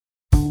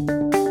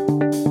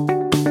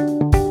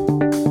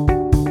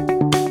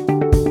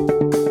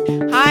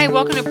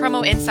welcome to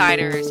Promo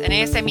Insiders, an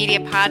ASI Media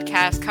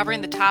podcast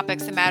covering the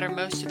topics that matter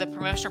most to the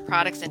promotional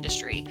products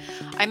industry.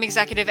 I'm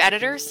executive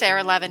editor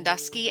Sarah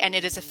Lavandusky, and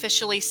it is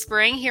officially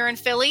spring here in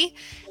Philly,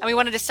 and we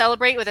wanted to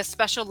celebrate with a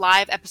special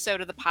live episode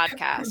of the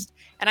podcast.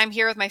 And I'm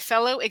here with my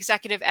fellow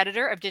executive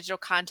editor of digital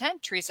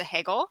content, Teresa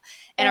Hagel,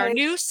 and our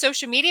new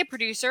social media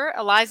producer,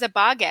 Eliza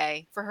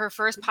Bagay, for her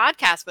first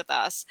podcast with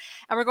us.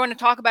 And we're going to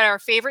talk about our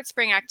favorite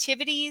spring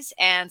activities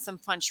and some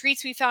fun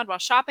treats we found while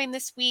shopping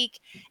this week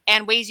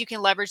and ways you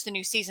can leverage the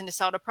new season to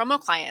sell to promo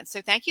clients.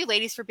 So thank you,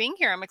 ladies, for being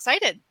here. I'm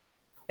excited.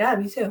 Yeah,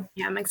 me too.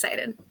 Yeah, I'm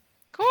excited.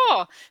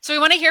 Cool. So we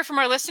want to hear from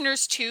our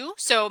listeners too.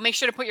 So make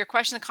sure to put your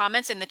questions and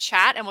comments in the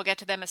chat and we'll get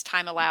to them as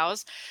time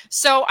allows.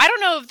 So I don't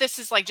know if this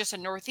is like just a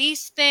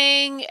Northeast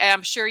thing.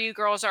 I'm sure you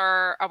girls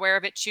are aware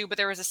of it too, but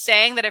there was a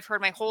saying that I've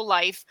heard my whole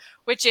life,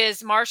 which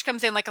is March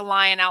comes in like a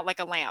lion, out like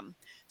a lamb.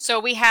 So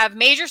we have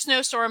major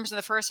snowstorms in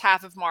the first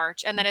half of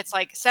March, and then it's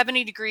like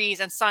 70 degrees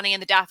and sunny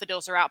and the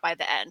daffodils are out by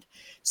the end.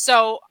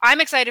 So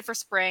I'm excited for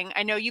spring.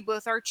 I know you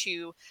both are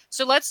too.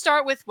 So let's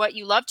start with what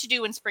you love to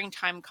do when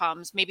springtime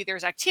comes. Maybe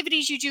there's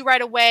activities you do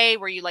right away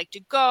where you like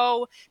to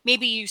go.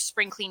 Maybe you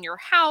spring clean your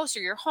house or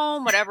your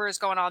home, whatever is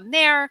going on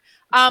there.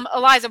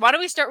 Eliza, why don't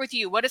we start with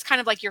you? What is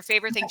kind of like your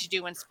favorite thing to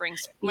do when spring?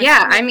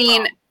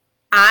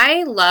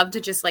 I love to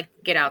just like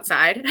get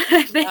outside.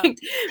 I think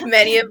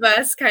many of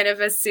us kind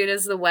of as soon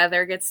as the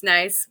weather gets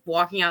nice,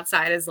 walking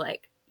outside is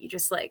like, you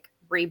just like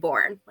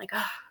reborn, like,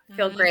 oh, I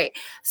feel great.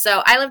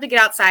 So I love to get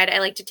outside. I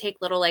like to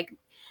take little like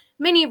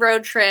mini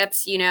road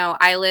trips. You know,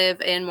 I live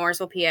in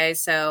Mooresville, PA,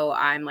 so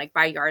I'm like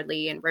by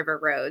Yardley and River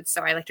Road.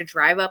 So I like to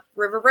drive up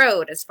River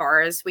Road as far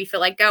as we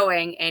feel like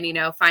going and, you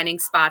know, finding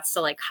spots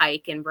to like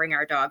hike and bring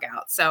our dog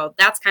out. So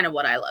that's kind of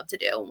what I love to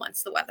do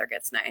once the weather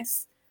gets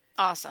nice.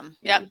 Awesome.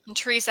 Yep. And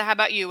Teresa, how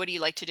about you? What do you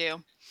like to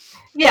do?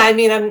 Yeah, I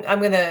mean, I'm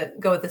going to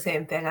go with the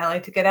same thing. I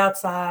like to get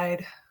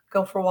outside,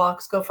 go for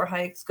walks, go for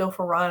hikes, go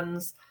for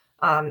runs.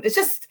 It's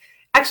just,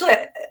 actually,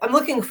 I'm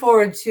looking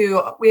forward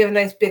to, we have a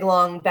nice big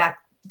long back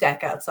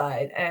deck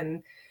outside.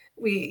 And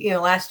we, you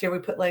know, last year we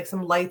put like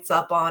some lights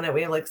up on it.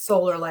 We have like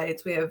solar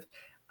lights. We have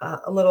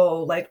a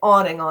little like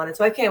awning on it.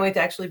 So I can't wait to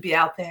actually be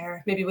out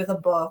there, maybe with a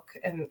book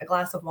and a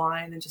glass of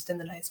wine and just in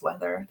the nice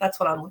weather.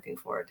 That's what I'm looking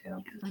forward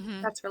to.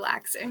 Mm-hmm. That's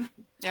relaxing.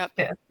 Yep.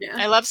 Yeah.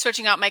 I love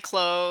switching out my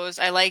clothes.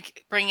 I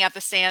like bringing out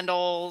the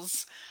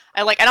sandals.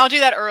 And I'll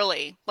do that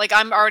early. Like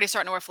I'm already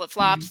starting to wear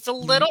flip-flops. It's a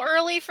little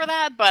early for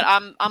that, but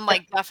I'm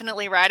like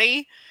definitely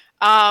ready.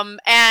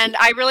 And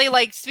I really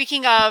like,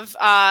 speaking of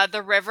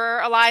the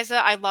river,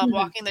 Eliza, I love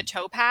walking the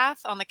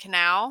towpath on the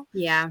canal.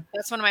 Yeah.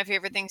 That's one of my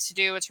favorite things to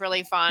do. It's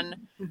really fun.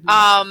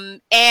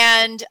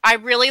 And I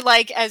really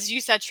like, as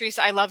you said,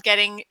 Teresa, I love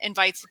getting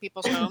invites to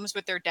people's homes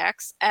with their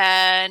decks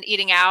and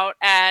eating out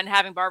and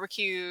having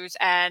barbecues.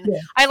 And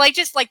I like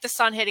just like the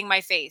sun hitting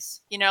my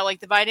face, you know, like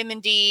the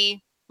vitamin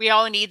D. We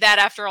all need that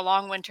after a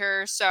long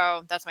winter.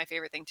 So that's my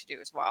favorite thing to do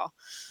as well.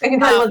 I can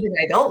tell you one thing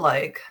I don't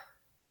like.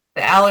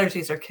 The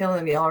allergies are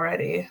killing me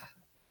already.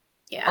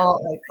 Yeah.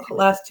 Like the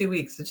last 2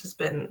 weeks, it's just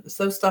been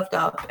so stuffed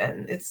up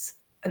and it's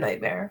a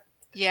nightmare.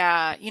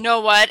 Yeah. You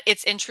know what?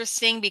 It's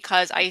interesting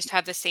because I used to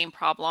have the same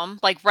problem.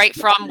 Like right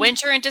from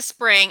winter into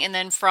spring and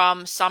then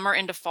from summer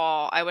into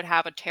fall, I would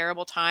have a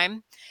terrible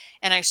time.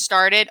 And I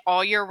started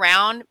all year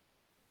round,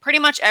 pretty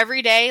much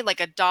every day,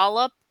 like a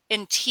dollop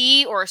in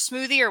tea or a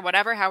smoothie or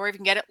whatever, however you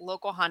can get it,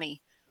 local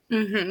honey.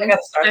 I got to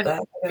start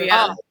that.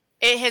 Yeah.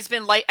 It has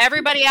been like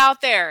everybody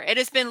out there. It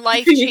has been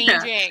life-changing.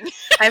 Yeah.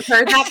 I've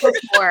heard that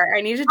before. I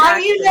need to. How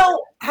do you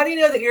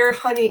know that your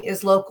honey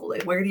is local?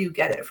 Like, where do you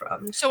get it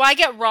from? So I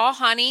get raw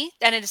honey,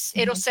 and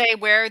it'll say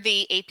where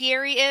the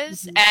apiary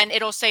is, and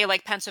it'll say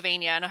like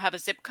Pennsylvania, and I'll have a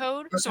zip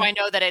code, so I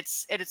know that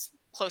it's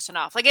close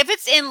enough. Like if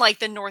it's in like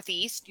the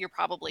Northeast, you're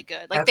probably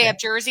good. Like they have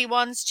Jersey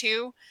ones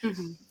too.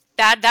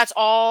 That's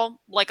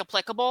all like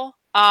applicable.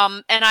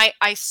 And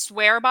I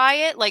swear by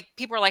it. Like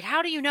people are like,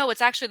 how do you know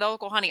it's actually the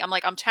local honey? I'm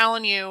like, I'm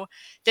telling you,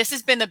 this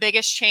has been the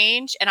biggest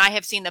change and I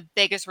have seen the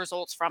biggest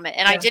results from it.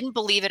 And I didn't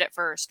believe it at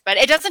first, but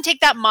it doesn't take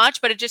that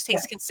much, but it just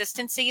takes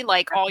consistency,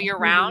 like all year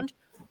round.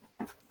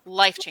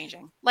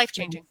 Life-changing.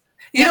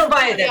 You don't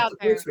buy it at the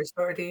grocery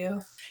store, do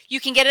you? You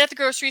can get it at the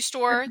grocery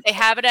store. They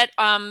have it at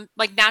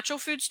like natural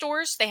food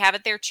stores. They have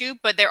it there too,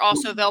 but they're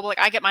also available. Like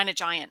I get mine at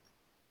Giant.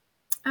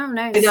 Oh,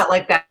 nice. It's not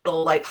like that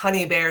little like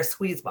Honey Bear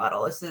squeeze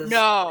bottle. This is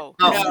no,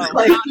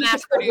 like, not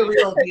mass the real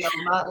deal.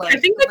 Not like I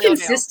think the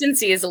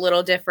consistency is a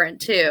little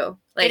different too.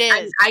 Like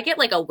I get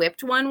like a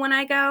whipped one when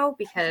I go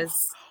because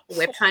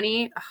whipped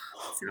honey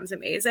sounds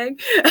amazing,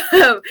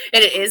 and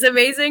it is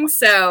amazing.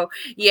 So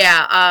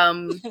yeah,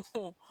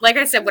 like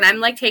I said, when I'm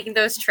like taking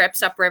those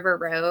trips up River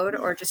Road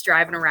or just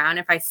driving around,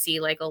 if I see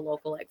like a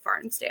local like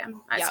farm stand,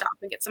 I stop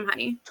and get some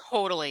honey.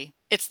 Totally,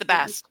 it's the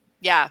best.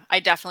 Yeah, I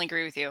definitely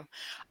agree with you.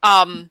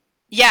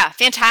 Yeah,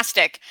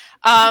 fantastic.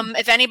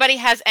 If anybody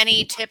has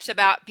any tips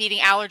about beating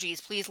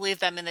allergies, please leave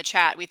them in the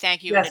chat. We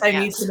thank you in Yes, I need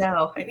advance. to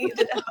know. I need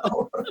to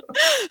know.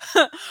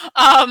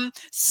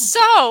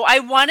 So I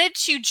wanted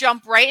to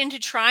jump right into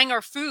trying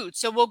our food.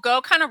 So we'll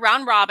go kind of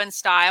round robin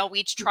style. We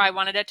each try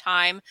one at a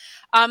time.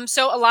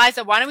 So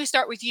Eliza, why don't we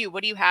start with you?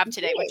 What do you have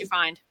today? What'd you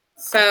find?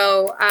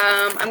 So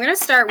I'm gonna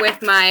start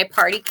with my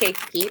party cake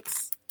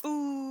peeps.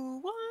 Ooh,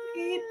 what?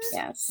 Peeps.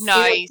 Yes.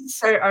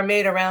 Nice. Are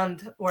made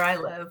around where I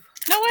live.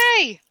 No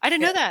way. I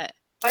didn't know that.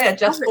 Oh yeah,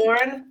 Just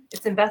Born.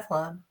 It's in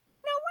Bethlehem.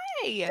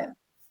 Hey.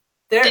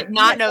 There, Did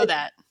not know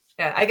that.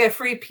 Yeah, I get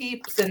free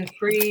Peeps and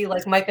free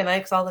like Mike and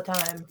Ike's all the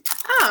time.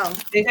 Oh,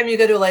 Anytime you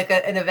go to like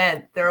an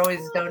event, they're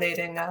always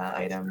donating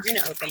items. I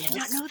know. I did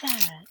not know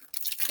that.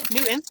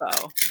 New info.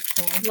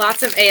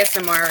 Lots of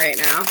ASMR right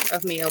now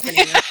of me opening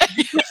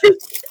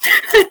it.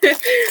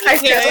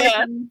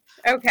 Yeah.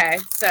 Okay,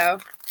 so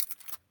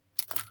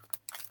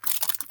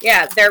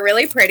yeah, they're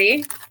really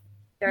pretty.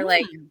 They're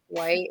like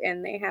white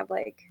and they have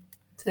like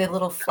So they have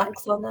little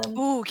flecks on them.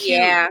 Ooh, cute.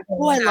 yeah.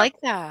 Oh, I like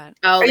that.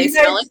 Oh, Are they you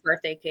smell guys- like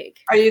birthday cake.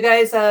 Are you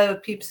guys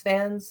Peeps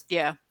fans?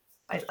 Yeah.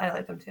 I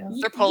like them too.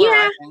 They're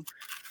polarizing.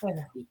 I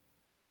know.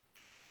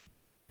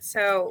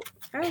 So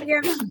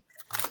yeah,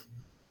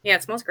 yeah,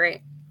 it smells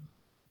great.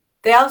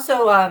 They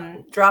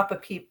also drop a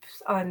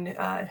Peeps on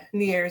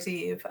New Year's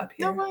Eve up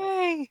No here.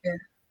 way. Yeah.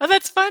 Oh,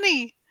 that's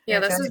funny. Yeah,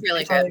 this is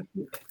really good.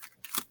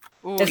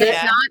 Ooh, Is It's it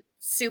yeah. not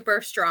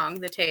super strong.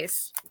 The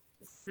taste.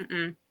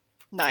 Mm-mm.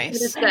 Nice.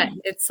 But it's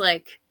good.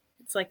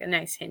 It's like a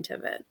nice hint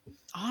of it.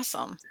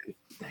 Awesome.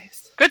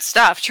 Nice. Good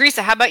stuff.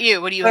 Teresa, how about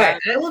you? What do you All have?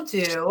 right, I will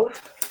do.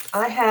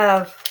 I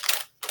have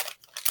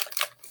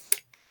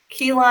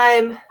key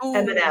lime Ooh.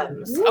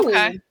 M&Ms.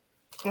 Okay.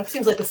 That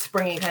seems like a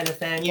springy kind of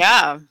thing.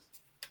 Yeah.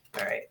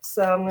 All right,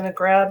 so I'm gonna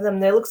grab them.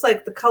 They looks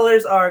like the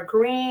colors are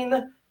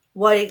green,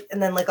 white, and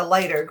then like a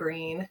lighter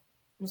green.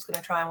 I'm just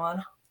gonna try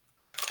one.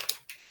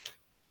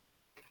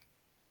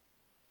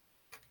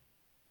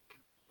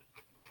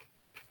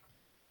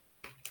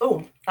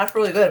 Oh, that's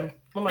really good.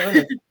 Oh my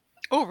goodness.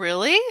 Oh,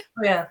 really?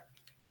 Oh, yeah,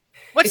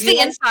 What's If you the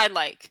like- inside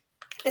like?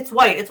 it's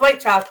white. It's white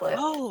chocolate.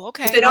 Oh, Which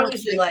okay. I don't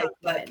usually like,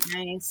 but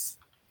Nice.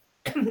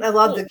 I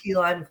love the key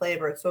lime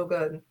flavor. It's so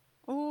good.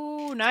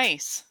 Oh,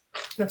 nice.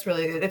 That's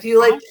really good. If you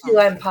like Awesome. key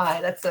lime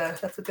pie, that's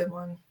a good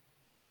one.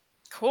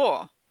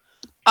 Cool.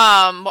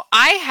 Well,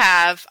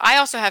 I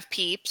also have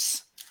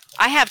Peeps.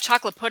 I have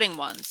chocolate pudding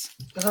ones.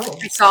 Oh,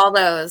 I saw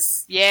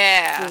those.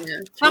 Yeah. Yeah.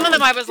 Some of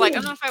them I was like, I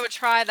don't know if I would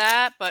try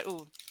that, but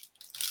ooh,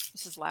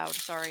 this is loud.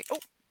 Sorry. Oh,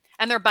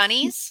 and they're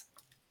bunnies.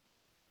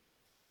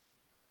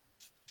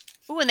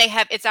 Ooh, and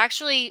it's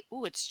actually,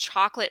 it's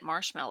chocolate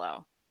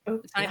marshmallow. oh,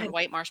 It's not even nice.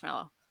 white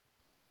marshmallow.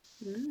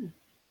 Mm.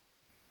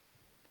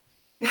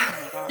 Oh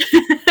my gosh.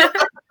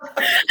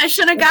 I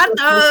should have got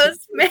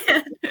those,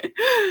 man.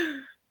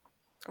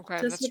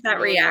 Okay. Just that's with that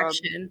really good.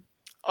 reaction.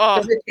 Oh,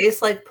 Does it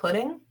taste like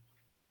pudding?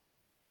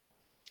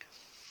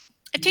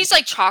 it tastes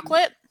like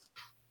chocolate.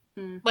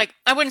 Mm. Like,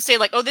 I wouldn't say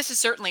like, oh, this is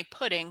certainly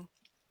pudding,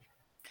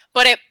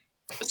 but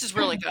this is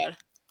really good.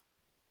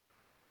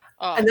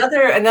 Oh,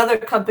 Another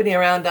company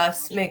around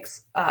us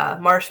makes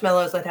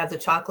marshmallows that have the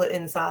chocolate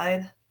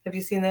inside. Have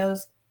you seen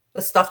those?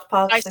 The stuffed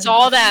puffs. I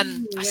saw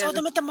them. I Yeah. saw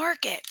them at the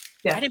market.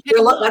 Yeah, I didn't pick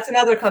them up. that's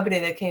another company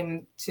that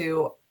came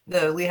to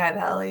the Lehigh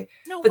Valley.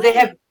 No But way.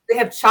 they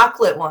have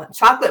chocolate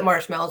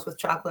marshmallows with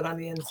chocolate on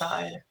the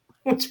inside,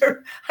 which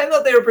I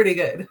thought they were pretty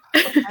good.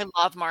 I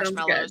love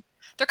marshmallows.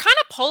 They're kind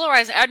of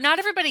polarizing. Not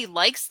everybody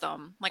likes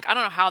them. Like, I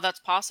don't know how that's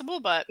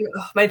possible, but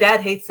Ugh, my dad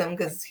hates them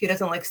because he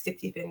doesn't like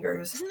sticky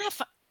fingers. isn't that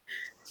fun?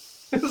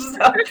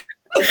 So,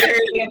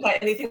 very anti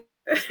anything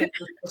with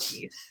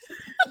cookies.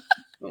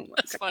 Oh my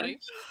That's gosh. funny.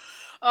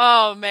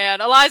 Oh man,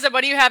 Eliza,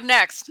 what do you have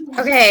next?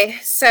 Okay,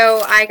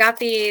 so I got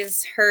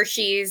these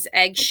Hershey's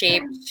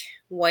egg-shaped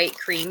white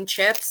cream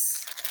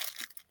chips.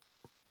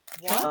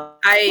 What?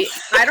 I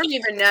don't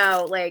even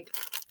know. Like,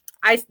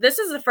 this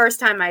is the first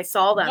time I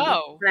saw them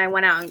Whoa. when I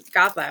went out and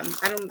got them.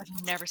 I've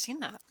never seen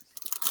that.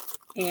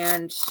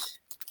 And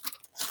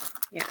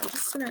yeah, I'm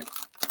just gonna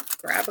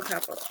grab a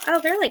couple. Oh,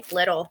 they're like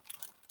little.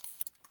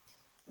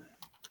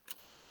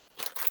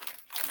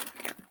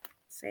 Yeah,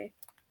 see.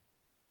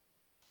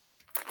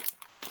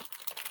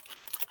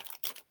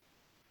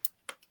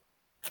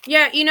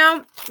 Yeah,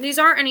 these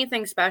aren't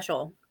anything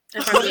special.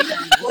 If I'm being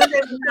honest. What are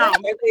they, No. are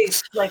they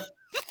like?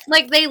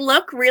 Like, they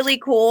look really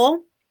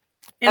cool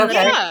in the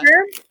Okay.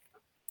 picture,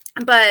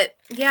 but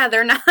yeah,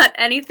 they're not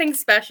anything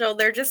special.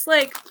 They're just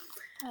like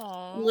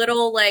Aw.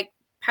 little like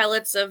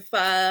pellets of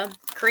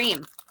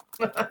cream,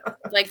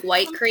 like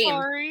white I'm cream.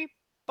 sorry.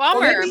 Well,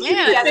 Bummer, maybe you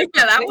man. could add it-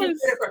 Yeah, that maybe you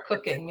one's- put it for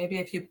cooking. Maybe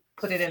if you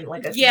put it in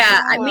like a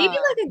Yeah, Yeah. maybe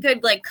like a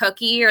good like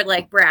cookie or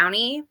like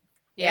brownie.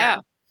 Yeah.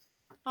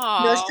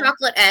 Those Oh,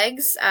 chocolate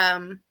eggs.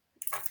 I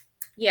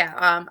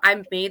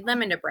made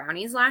them into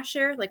brownies last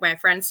year. Like, my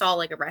friend saw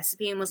like a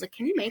recipe and was like,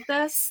 "Can you make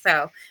this?"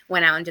 So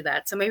went out and did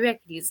that. So maybe I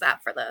could use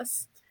that for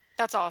this.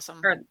 that's awesome.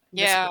 Or this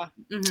Yeah. one.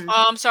 Mhm.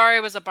 Oh, I'm sorry.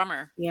 It was a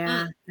bummer.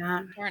 Yeah.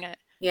 Darn it.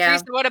 Yeah.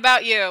 Teresa, what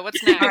about you?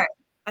 What's next? All right.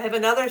 I have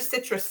another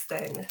citrus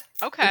thing.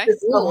 Okay.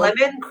 It's a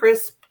lemon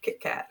crisp Kit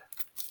Kat.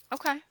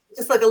 Okay.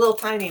 Just like a little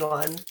tiny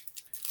one.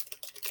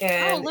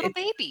 And oh, a little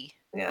baby.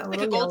 Yeah, Looks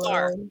like a gold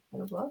bar.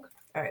 Look. All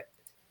right.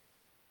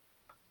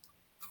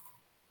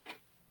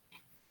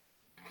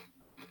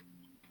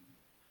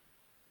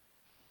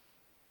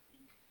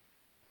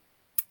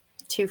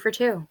 Two for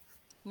two.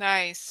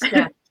 Nice.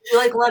 Yeah, you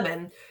like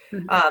lemon.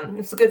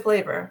 It's a good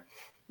flavor.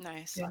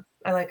 Nice. Yeah,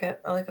 I like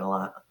it. I like it a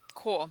lot.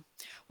 Cool.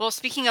 Well,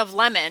 speaking of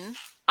lemon,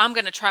 I'm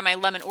going to try my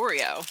lemon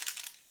Oreo.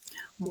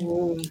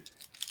 Ooh.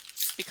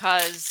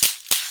 Because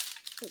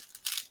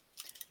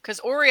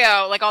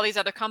Oreo, like all these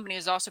other companies,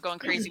 is also going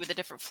crazy with the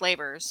different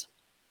flavors.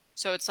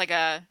 So it's like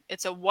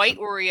it's a white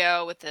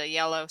Oreo with a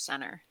yellow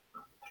center.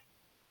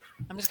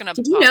 I'm just going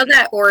to... Did you know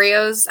that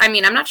Oreos, I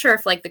mean, I'm not sure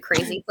if like the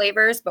crazy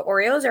flavors, but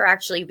Oreos are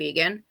actually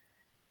vegan.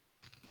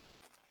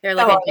 They're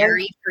like a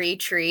dairy-free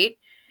treat.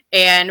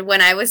 And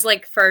when I was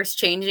like first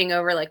changing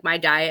over like my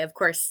diet, of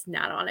course,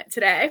 not on it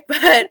today,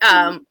 but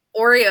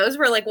Oreos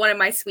were like one of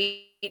my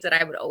sweets that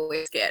I would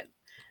always get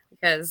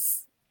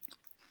because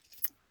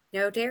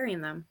no dairy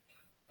in them.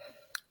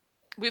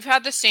 We've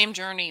had the same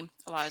journey,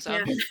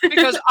 Eliza,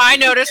 because I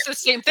noticed the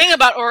same thing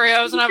about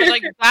Oreos, and I was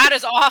like, that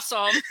is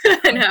awesome.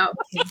 I know.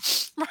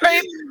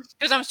 Right?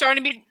 Because I'm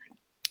starting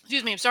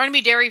to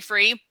be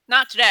dairy-free.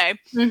 Not today.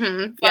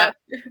 Mm-hmm. But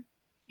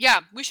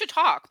yeah, we should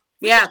talk.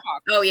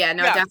 Oh, yeah.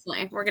 No,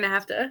 definitely. We're going to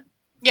have to.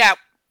 Yeah.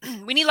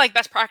 We need like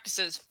best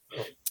practices.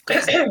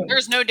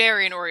 There's no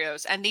dairy in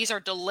Oreos, and these are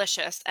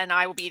delicious, and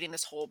I will be eating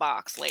this whole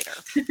box later.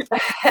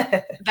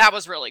 That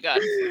was really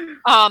good.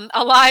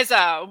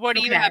 Eliza, what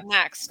do you have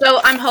next? So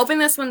I'm hoping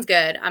this one's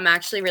good. I'm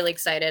actually really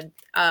excited.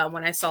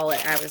 When I saw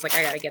it, I was like,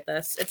 I gotta get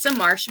this. It's a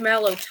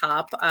marshmallow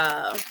top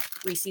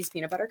Reese's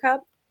peanut butter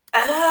cup.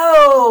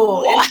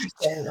 Oh,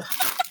 interesting.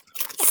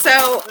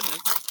 So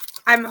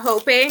I'm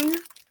hoping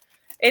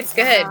it's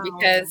good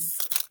because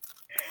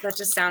that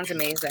just sounds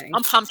amazing.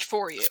 I'm pumped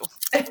for you.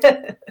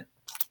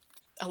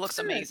 It looks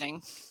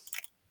amazing.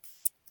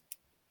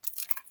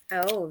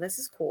 Oh, this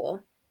is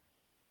cool.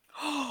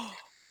 Oh,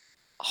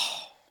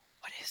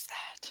 what is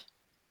that?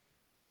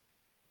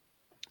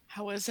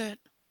 How is it?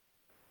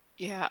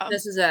 Yeah.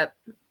 This is it.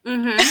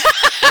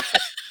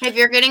 Mm-hmm. If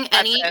you're getting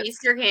any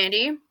Easter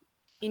candy,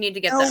 you need to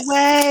get this. No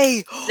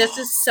way. This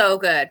is so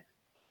good.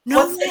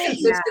 What's the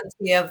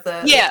consistency of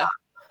the... Yeah.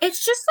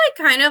 It's just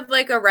like kind of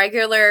like a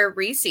regular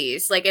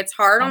Reese's. Like it's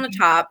hard on the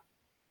top.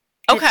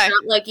 Okay. It's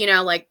not like,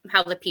 like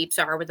how the Peeps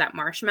are with that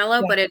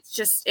marshmallow, but it's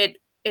just,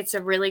 it's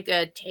a really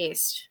good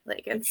taste.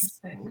 Like it's,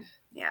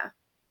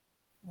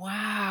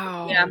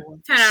 Wow. Yeah.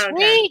 10 out of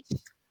 10.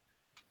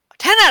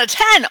 10 out of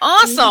 10.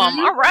 Awesome. Mm-hmm.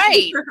 All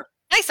right.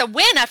 Nice. A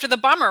win after the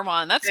bummer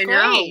one. That's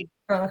great.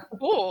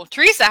 Cool.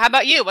 Teresa, how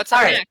about you? What's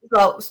up next?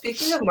 Well,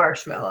 speaking of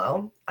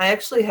marshmallow, I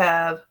actually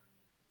have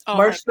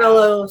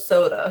marshmallow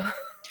soda.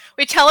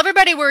 Wait, tell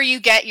everybody where you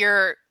get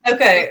your...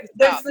 Okay.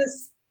 There's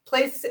this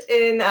place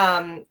in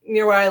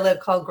near where I live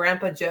called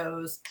Grandpa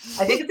Joe's.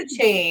 I think it's a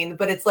chain,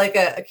 but it's like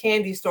a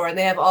candy store, and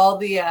they have all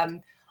the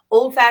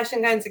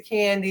old-fashioned kinds of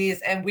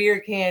candies and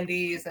weird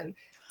candies, and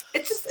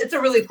it's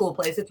a really cool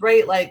place. It's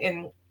right like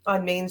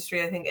on Main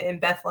Street, I think, in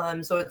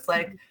Bethlehem. So it's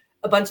like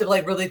a bunch of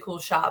like really cool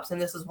shops,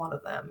 and this is one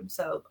of them.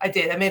 So I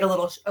made a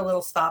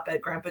little stop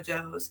at Grandpa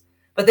Joe's,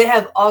 but they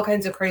have all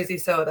kinds of crazy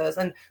sodas,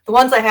 and the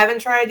ones I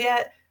haven't tried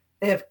yet,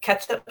 they have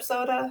ketchup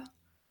soda.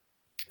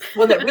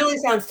 One that really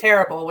sounds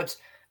terrible, which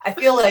I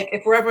feel like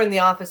if we're ever in the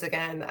office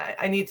again,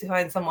 I need to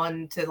find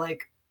someone to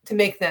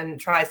make them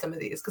try some of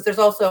these, because there's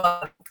also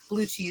a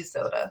blue cheese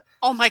soda.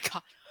 Oh my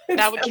God.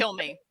 That would kill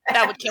me.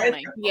 That would kill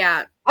me.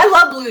 Yeah. I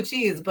love blue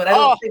cheese, but I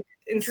don't think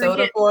in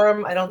soda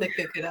form, I don't think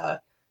it could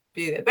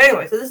be good. But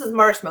anyway, so this is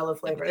marshmallow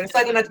flavored. It's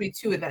decided not to be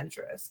too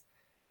adventurous.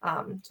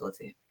 So let's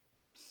see.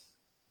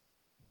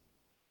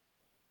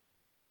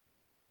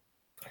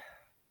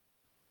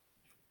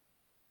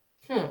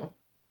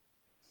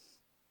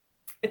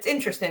 It's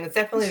interesting. It's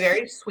definitely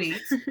very sweet.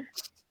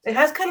 It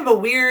has kind of a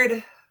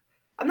weird...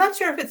 I'm not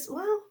sure if it's...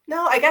 Well,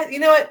 no, I guess... You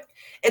know what?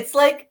 It's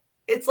like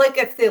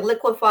if they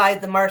liquefied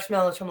the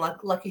marshmallows from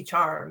Lucky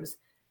Charms.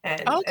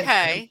 And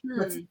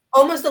it's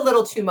almost a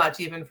little too much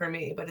even for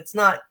me, but it's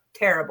not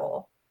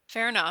terrible.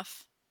 Fair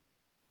enough.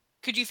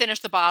 Could you finish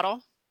the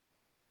bottle?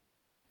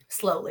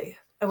 Slowly.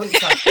 I wouldn't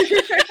touch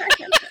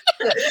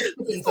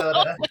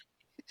soda.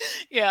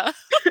 Yeah.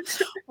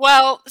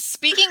 Well,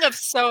 speaking of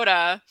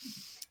soda,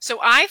 so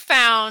I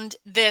found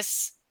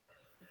this.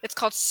 It's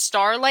called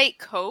Starlight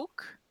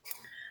Coke.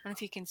 I don't know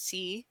if you can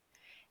see.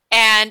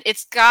 And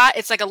it's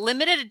like a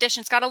limited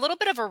edition. It's got a little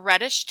bit of a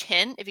reddish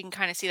tint, if you can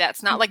kind of see that.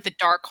 It's not like the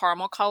dark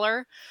caramel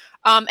color.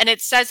 And it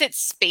says it's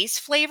space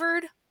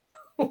flavored,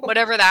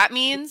 whatever that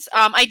means.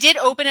 I did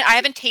open it. I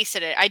haven't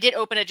tasted it. I did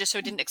open it just so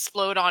it didn't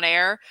explode on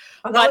air.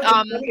 Oh, that would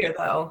have been funnier,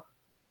 though.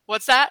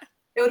 What's that?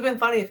 It would have been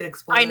funny if it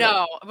exploded. I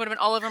know. It would have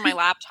been all over my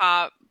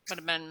laptop. Would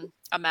have been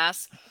a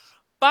mess.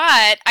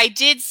 But I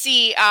did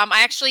see,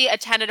 I actually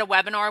attended a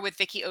webinar with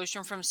Vicky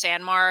Ocean from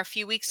Sanmar a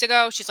few weeks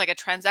ago. She's like a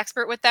trends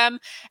expert with them.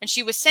 And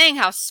she was saying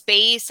how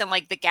space and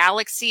like the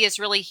galaxy is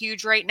really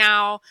huge right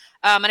now.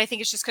 And I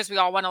think it's just because we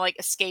all want to like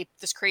escape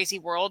this crazy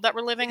world that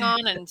we're living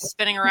on and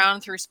spinning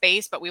around through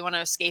space, but we want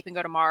to escape and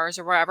go to Mars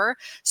or wherever.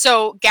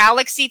 So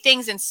galaxy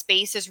things in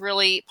space is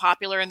really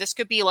popular. And this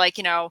could be like,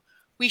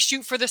 we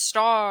shoot for the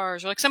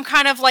stars or like some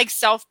kind of like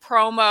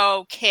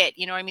self-promo kit.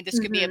 You know what I mean?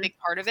 This could be a big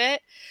part of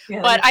it.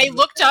 Yeah, But I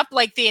looked up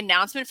like the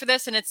announcement for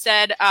this and it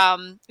said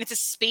it's a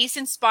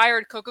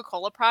space-inspired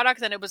Coca-Cola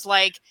product. And it was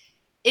like,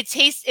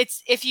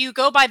 if you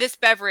go by this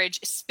beverage,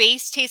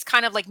 space tastes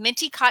kind of like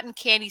minty cotton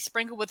candy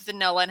sprinkled with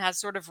vanilla and has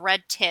sort of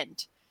red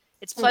tint.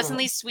 It's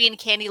pleasantly sweet and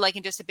candy-like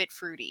and just a bit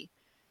fruity.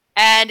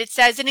 And it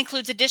says it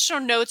includes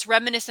additional notes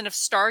reminiscent of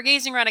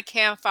stargazing around a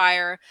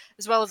campfire,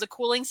 as well as a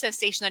cooling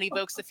sensation that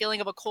evokes the feeling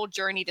of a cold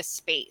journey to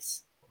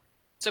space.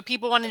 So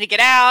people wanting to get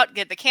out,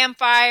 get the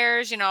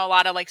campfires, a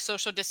lot of like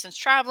social distance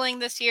traveling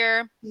this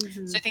year.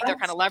 Mm-hmm. So I think they're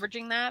kind of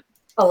leveraging that.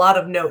 A lot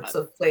of notes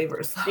of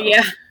flavors. Though.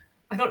 Yeah.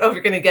 I don't know if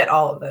you're going to get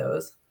all of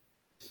those.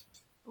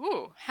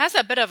 Ooh, has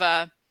a bit of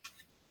a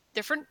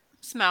different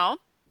smell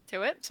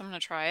to it. So I'm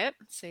going to try it.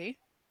 Let's see.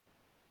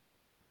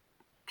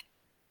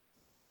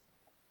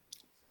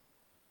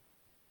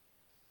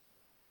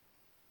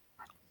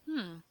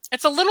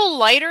 It's a little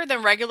lighter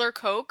than regular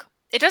Coke.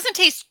 It doesn't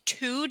taste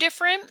too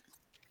different,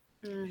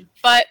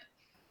 but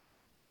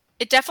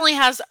it definitely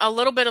has a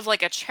little bit of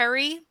like a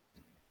cherry,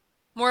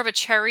 more of a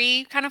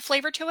cherry kind of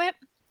flavor to it.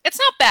 It's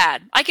not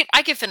bad. I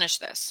could finish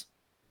this.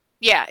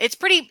 Yeah, it's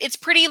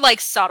pretty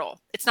like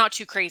subtle. It's not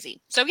too crazy.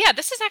 So yeah,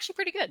 this is actually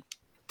pretty good.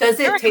 Does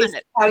it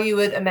taste how you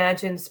would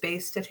imagine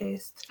space to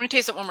taste? Let me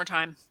taste it one more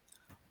time.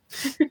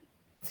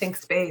 Think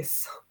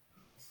space.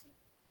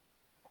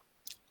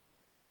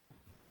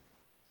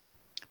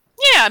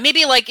 Yeah,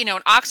 maybe like, an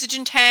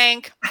oxygen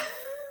tank.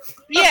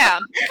 Yeah,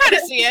 kind of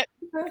see it.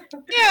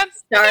 Yeah.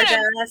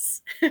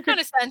 Stardust. Kind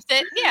of sense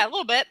it. Yeah, a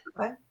little bit.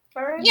 Okay.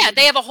 All right. Yeah,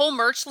 they have a whole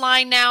merch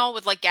line now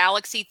with like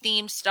galaxy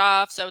themed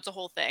stuff, so it's a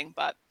whole thing.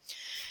 But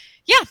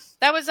yeah,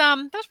 that was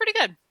pretty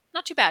good.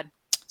 Not too bad.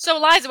 So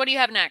Eliza, what do you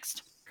have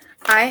next?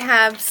 I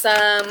have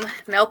some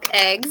milk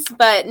eggs,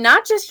 but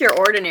not just your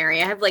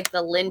ordinary. I have like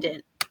the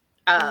Linden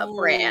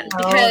brand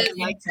because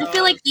I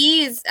feel like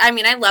these,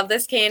 I love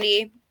this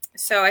candy.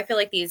 So I feel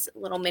like these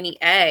little mini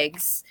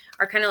eggs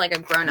are kind of like a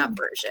grown-up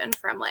version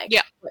from like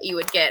what you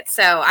would get.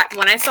 So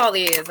when I saw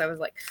these, I was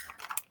like,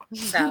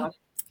 so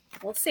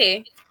we'll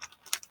see.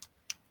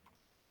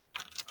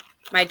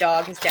 My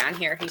dog is down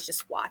here. He's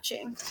just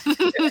watching.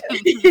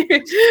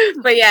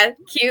 But yeah,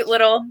 cute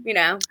little,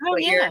 Oh,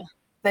 yeah.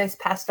 Nice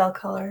pastel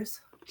colors.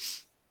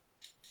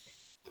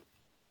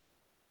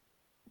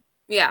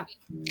 Yeah.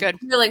 Good.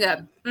 Really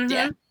good. Mm-hmm.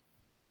 Yeah.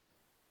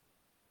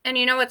 And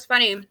you know what's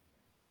funny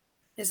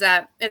is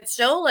that it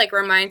still like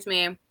reminds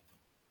me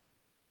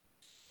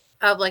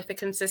of like the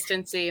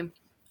consistency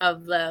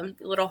of the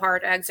little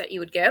hard eggs that you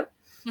would get.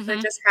 Mm-hmm. But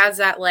it just has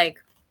that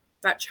like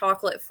that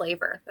chocolate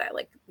flavor that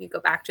like you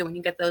go back to when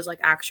you get those like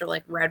actual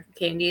like red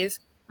candies.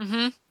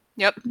 Mm-hmm.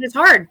 Yep. And it's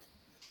hard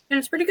and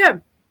it's pretty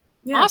good.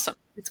 Yeah. Awesome.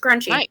 It's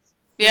crunchy. Nice.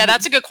 Yeah,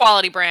 that's a good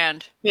quality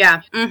brand.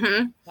 Yeah.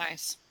 Mm-hmm.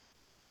 Nice.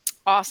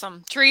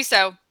 Awesome.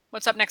 Teresa,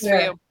 what's up next for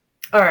you?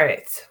 All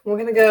right. We're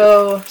going to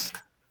go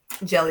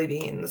jelly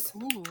beans.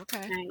 Ooh,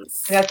 okay.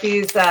 Nice. I got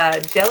these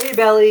Jelly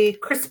Belly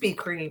Krispy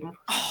Kreme.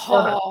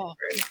 Oh.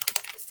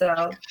 So,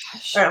 all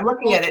right, I'm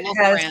looking at it.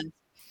 It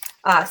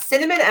has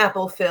cinnamon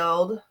apple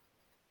filled,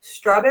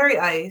 strawberry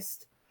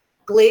iced,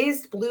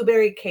 glazed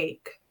blueberry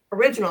cake,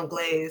 original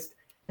glazed,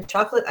 and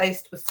chocolate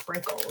iced with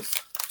sprinkles.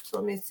 So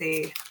let me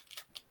see.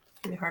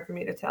 It's really hard for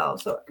me to tell.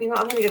 So, I'm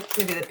going to get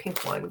maybe the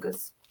pink one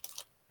because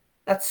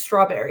that's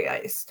strawberry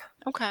iced.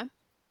 Okay.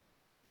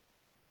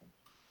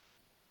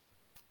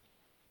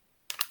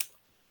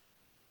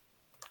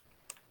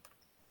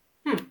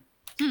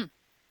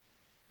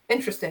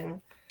 Interesting.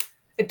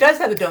 It does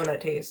have a donut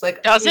taste.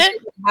 Like, does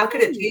it? How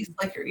could it taste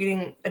like you're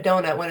eating a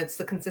donut when it's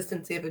the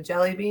consistency of a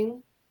jelly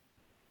bean?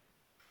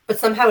 But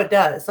somehow it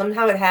does.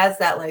 Somehow it has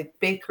that like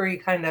bakery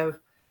kind of.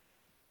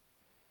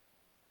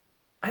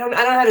 I don't know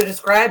how to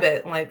describe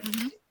it. Like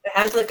it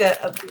has like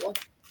a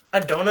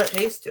donut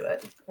taste to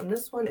it. And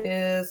this one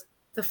is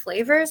the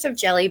flavors of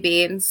jelly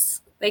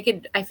beans.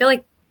 I feel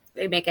like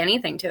they make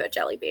anything to a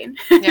jelly bean.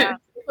 Yeah.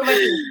 It might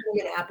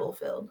be an apple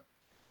filled.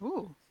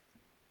 Ooh.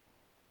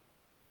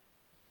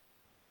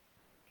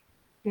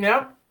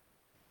 Yeah.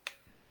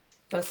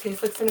 Does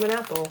taste like cinnamon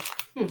apple.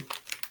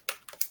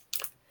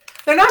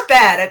 They're not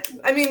bad.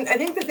 I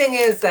think the thing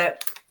is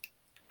that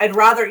I'd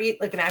rather eat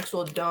like an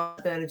actual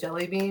donut than a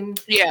jelly bean.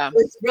 Yeah.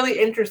 It's really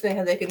interesting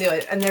how they can do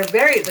it. And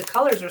the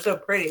colors are so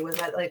pretty with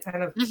that like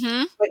kind of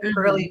like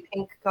curly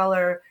pink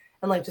color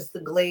and like just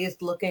the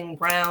glazed looking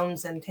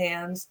browns and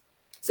tans.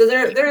 So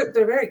they're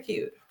very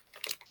cute.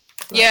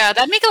 Yeah,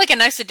 that'd make it like a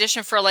nice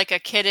addition for like a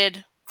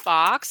kidded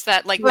box.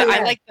 That like Oh, I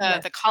yeah, like yeah.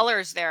 the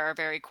colors there are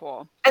very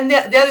cool. And the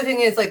other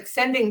thing is like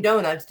sending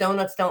donuts.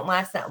 Donuts don't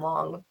last that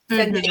long.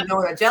 Sending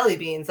donut jelly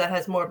beans, that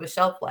has more of a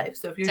shelf life.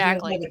 So if you're doing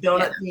like a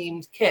donut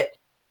themed kit,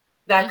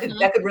 that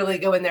could really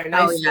go in there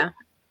nicely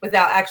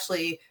without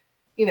actually,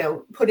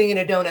 putting in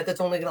a donut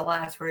that's only going to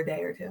last for a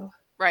day or two.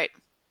 Right.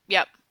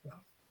 Yep.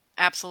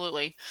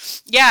 Absolutely.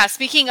 Yeah.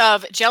 Speaking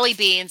of jelly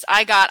beans,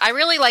 I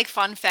really like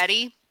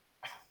Funfetti,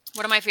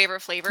 one of my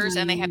favorite flavors,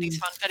 and they have these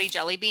Funfetti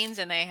jelly beans,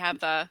 and they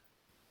have well,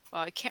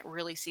 I can't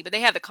really see, but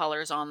they have the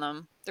colors on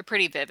them. They're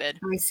pretty vivid.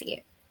 Let me see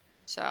it.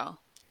 So.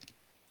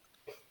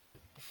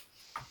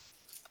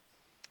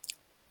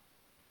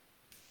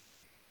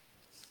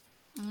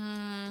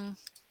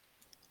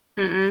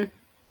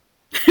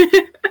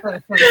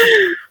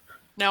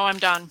 No, I'm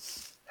done.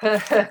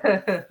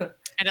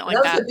 I didn't like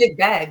that. That was a big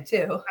bag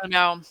too. I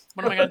know.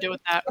 What am I going to do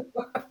with that?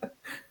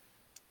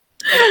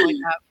 I don't like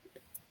that.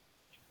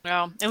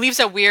 No, it leaves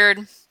a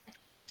weird.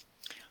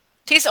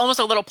 Tastes almost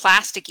a little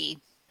plasticky.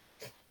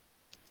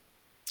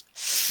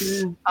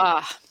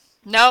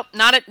 Nope,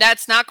 not it.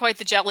 That's not quite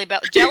the Jelly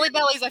Belly. Jelly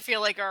Bellies, I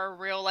feel like are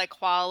real like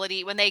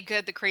quality. When they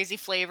get the crazy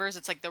flavors,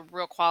 it's like the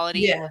real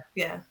quality.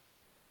 Yeah.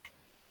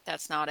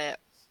 That's not it.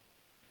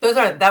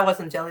 That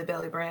wasn't Jelly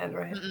Belly brand,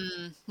 right?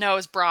 No, it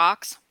was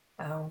Brock's.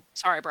 Oh,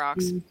 sorry,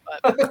 Brock's.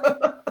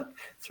 But...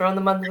 Throwing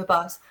them under the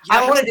bus.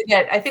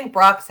 Yes. I think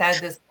Brock's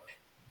had this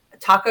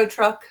taco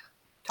truck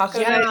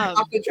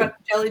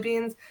jelly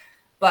beans,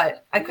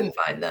 but I couldn't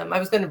find them. I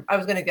was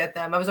gonna get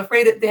them. I was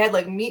afraid they had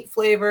like meat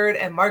flavored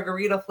and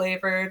margarita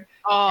flavored.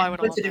 Oh, I would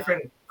a bunch of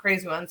different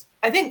crazy ones.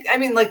 Like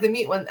the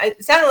meat one,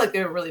 it sounded like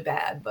they were really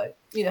bad, but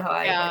you know how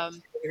I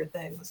like weird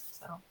things.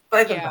 So, but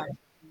I couldn't find them.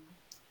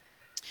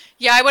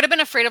 Yeah, I would have been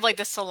afraid of like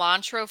the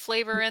cilantro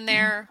flavor in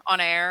there on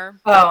air.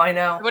 Oh, I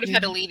know. I would have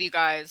had to leave you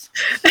guys.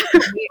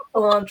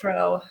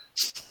 Cilantro.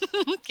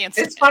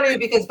 It's funny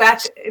because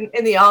back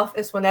in the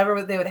office,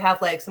 whenever they would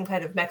have like some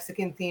kind of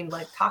Mexican themed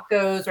like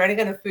tacos or any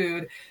kind of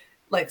food,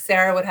 like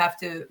Sarah would have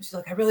to, she's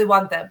like, I really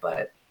want that,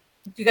 but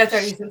you guys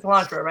aren't using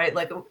cilantro, right?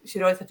 Like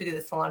she'd always have to do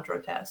the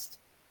cilantro test.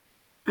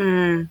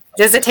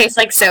 Does it taste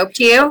like soap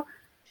to you?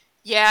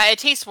 Yeah, it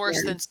tastes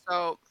worse than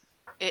soap.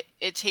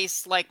 It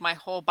tastes like my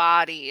whole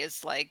body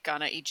is like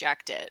gonna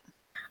eject it.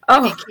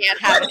 Oh, you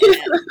can't have it in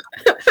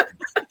it.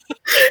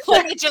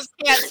 Like it just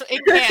can't.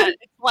 It can't.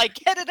 It's like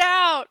get it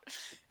out.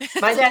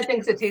 My dad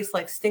thinks it tastes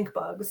like stink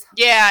bugs.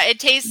 Yeah, it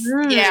tastes.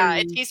 Yeah,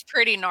 it tastes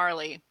pretty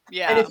gnarly.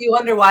 Yeah. And if you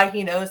wonder why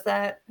he knows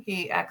that,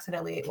 he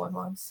accidentally ate one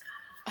once.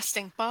 A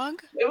stink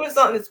bug? It was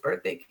on his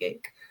birthday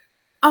cake.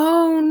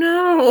 Oh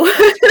no!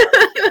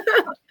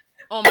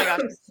 Oh my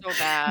gosh, it's so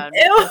bad.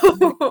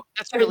 Ew.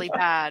 That's really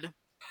bad.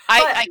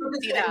 I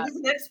can see that. He's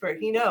an expert.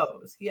 He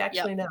knows. He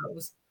actually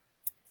knows.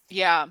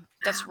 Yeah,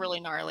 that's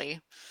really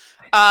gnarly.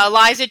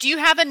 Liza, do you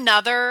have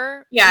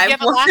another? Yeah, I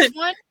have a last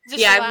one.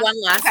 Yeah, I have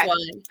one last one.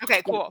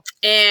 Okay, cool.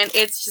 And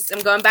it's just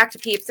I'm going back to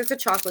Peeps. It's a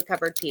chocolate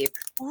covered Peep.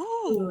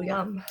 Ooh,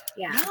 yum.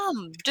 Yeah.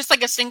 Yum. Just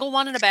like a single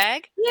one in a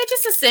bag? Yeah,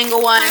 just a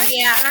single one.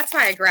 Yeah, that's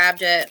why I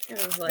grabbed it.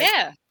 It was like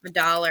 $1.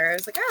 I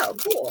was like, oh,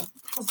 cool.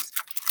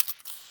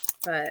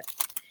 But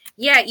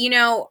yeah,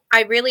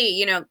 I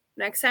really,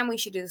 next time we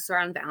should do this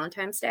around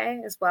Valentine's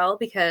Day as well,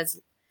 because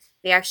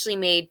they actually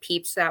made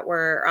Peeps that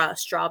were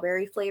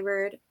strawberry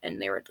flavored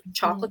and they were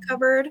chocolate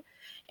covered.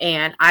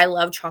 And I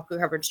love chocolate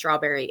covered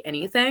strawberry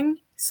anything.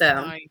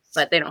 So,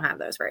 but they don't have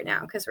those right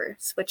now because we're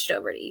switched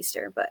over to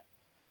Easter. But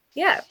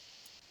yeah.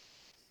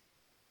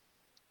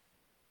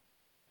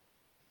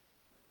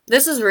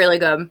 This is really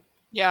good.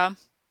 Yeah.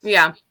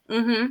 Yeah.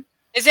 Mm-hmm.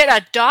 Is it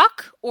a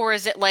duck or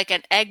is it like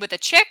an egg with a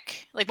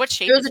chick? Like what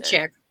shape? It was a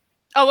chick.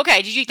 Oh,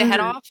 okay. Did you eat the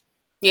head off?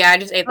 Yeah, I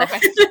just ate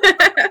that.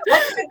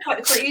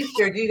 For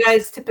Easter, do you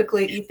guys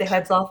typically eat the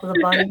heads off of the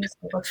bunnies?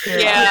 What's your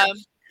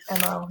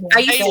MO? I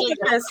usually eat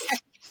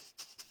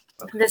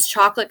this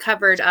chocolate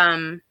covered.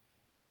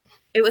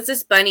 It was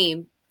this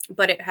bunny,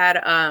 but it had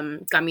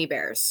gummy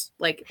bears.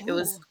 Like it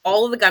was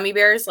all of the gummy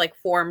bears like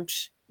formed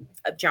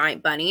a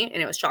giant bunny,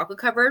 and it was chocolate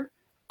covered.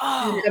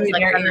 Oh,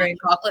 like a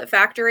chocolate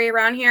factory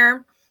around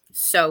here.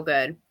 So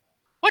good.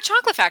 What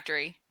chocolate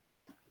factory?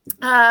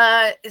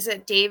 Is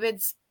it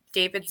David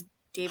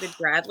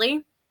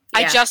Bradley? Yeah.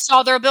 I just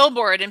saw their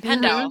billboard in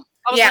Pendle. Mm-hmm.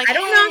 I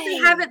don't know if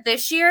they have it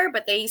this year,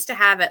 but they used to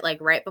have it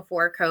like right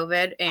before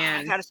COVID,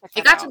 and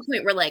it got to the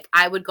point where like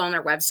I would go on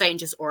their website and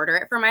just order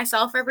it for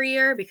myself every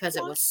year because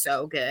it was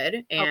so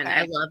good, and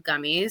I love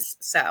gummies.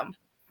 So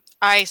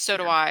so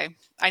do I.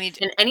 I need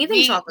and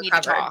anything chocolate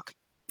covered.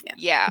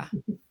 Yeah.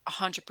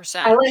 100%.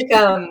 I like.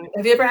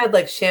 Have you ever had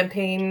like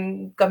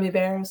champagne gummy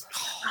bears?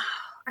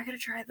 I gotta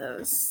try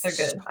those. They're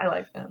good. I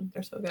like them.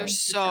 They're so good. They're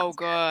so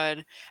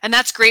good, and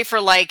that's great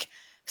for like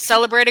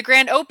celebrate a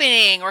grand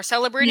opening or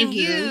celebrating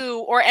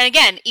you, and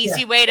again,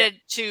 easy way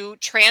to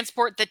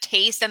transport the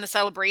taste and the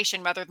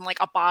celebration rather than like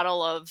a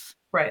bottle of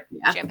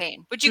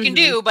champagne, which you can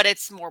do, but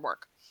it's more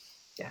work.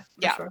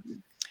 Yeah. Sure.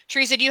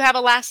 Teresa, do you have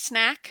a last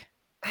snack?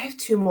 I have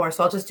two more,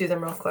 so I'll just do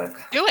them real quick.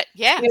 Do it.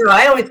 Yeah.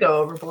 I always go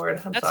overboard.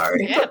 I'm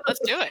sorry. Yeah, let's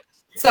do it.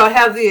 So I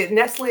have the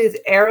Nestle's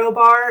Aero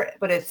Bar,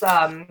 but it's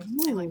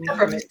Ooh.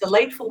 peppermint,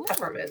 delightful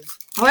peppermint.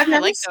 Oh, I've Yeah, I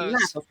never like seen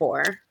those. that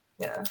before.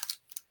 Yeah,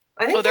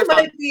 I think they're they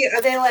might fun. be.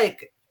 Are they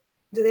like?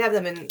 Do they have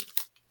them in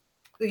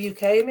the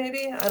UK?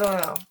 Maybe I don't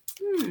know.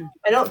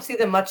 I don't see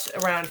them much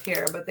around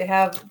here, but they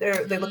have. They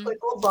look like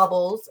little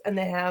bubbles, and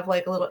they have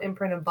like a little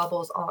imprint of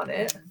bubbles on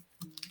it.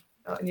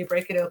 And you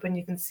break it open,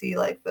 you can see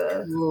like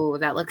the. Ooh,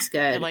 that looks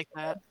I good. like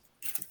that.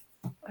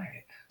 All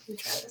right, let me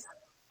try this.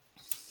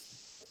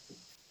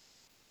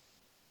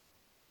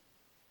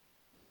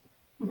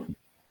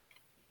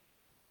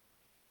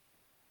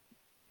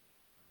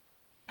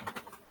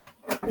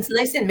 It's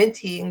nice and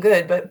minty and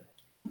good, but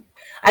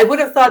I would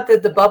have thought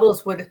that the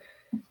bubbles would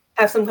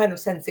have some kind of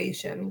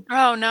sensation.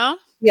 Oh no,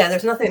 Yeah,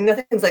 there's nothing.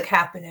 Nothing's like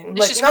happening. it's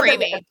Like just not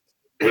creamy.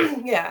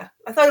 that, yeah,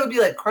 I thought it would be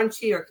like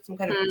crunchy or some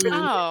kind of. Crispy.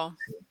 Oh,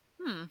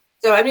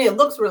 So I mean, it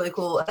looks really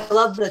cool. I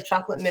love the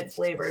chocolate mint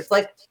flavor. It's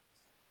like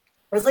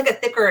a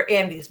thicker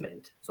Andes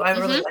mint. So I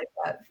really like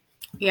that.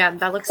 Yeah,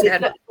 that looks But it's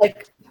good. not,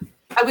 like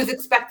I was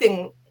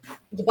expecting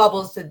the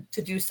bubbles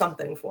to do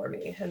something for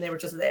me, and they were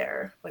just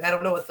there. Like I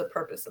don't know what the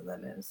purpose of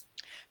them is.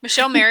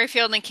 Michelle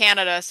Merrifield in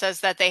Canada says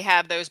that they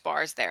have those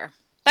bars there.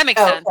 That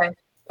makes Oh, sense. okay.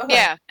 Okay.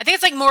 Yeah, I think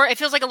it's like more. It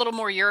feels like a little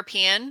more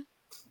European.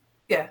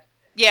 Yeah.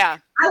 Yeah,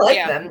 I like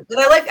Yeah. them, but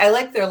I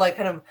like their like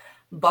kind of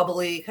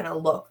bubbly kind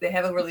of look. They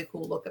have a really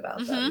cool look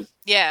about them.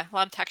 yeah, a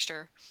lot of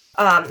texture.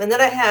 And then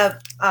I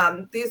have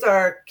these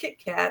are Kit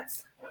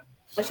Kats.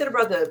 I should have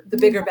brought the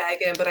bigger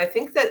bag in, but I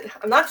think that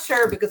I'm not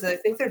sure because I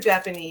think they're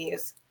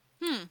Japanese.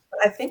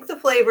 But I think the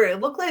flavor it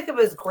looked like it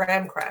was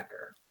graham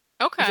cracker.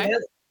 Okay.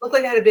 It looked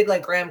like it had a big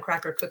like graham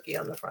cracker cookie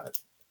on the front.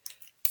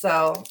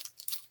 So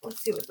let's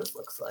see what this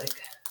looks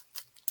like.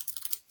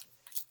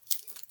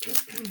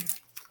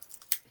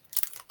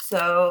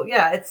 So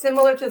yeah, it's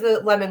similar to the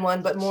lemon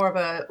one, but more of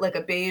a like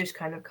a beige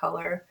kind of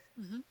color,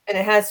 and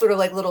it has sort of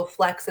like little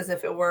flecks as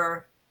if it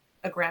were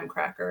a graham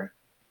cracker.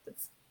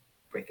 Let's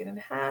break it in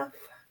half.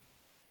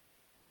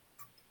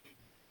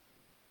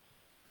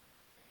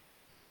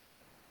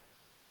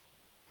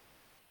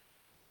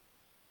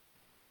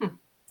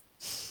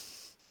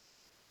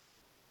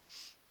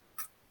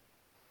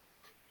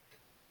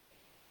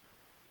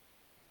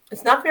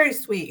 It's not very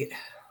sweet.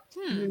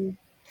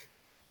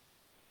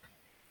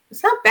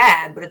 It's not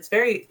bad, but it's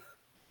a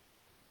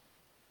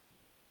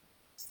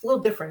little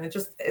different.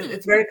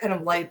 It's very kind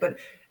of light, but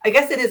I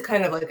guess it is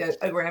kind of like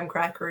a graham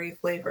crackery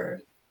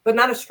flavor, but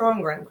not a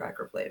strong graham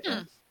cracker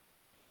flavor.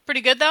 Pretty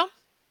good though.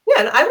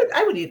 Yeah, and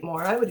I would eat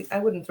more. I'm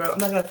not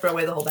gonna throw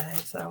away the whole bag.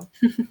 So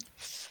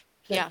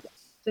Yeah,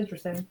 it's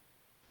interesting.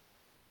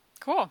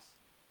 cool.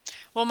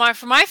 Well,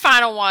 for my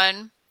final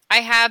one, I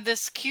have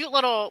this cute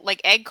little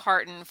like egg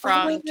carton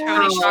from wow.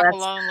 Tony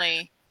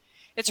Chocolonely.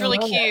 It's really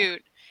love that.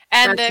 cute,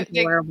 and That's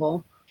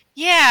adorable.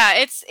 yeah,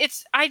 it's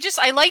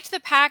I liked the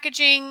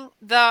packaging.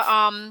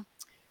 The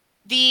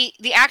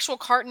actual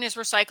carton is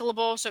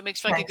recyclable, so it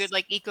makes like a good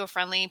like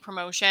eco-friendly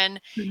promotion.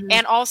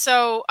 And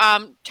also,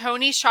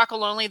 Tony's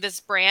Chocolonely, this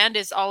brand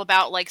is all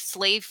about like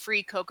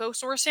slave-free cocoa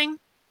sourcing.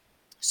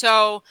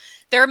 So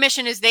their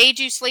mission is they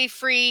do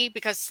slave-free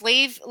because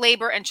slave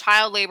labor and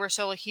child labor are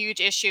still a huge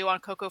issue on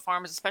cocoa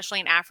farms, especially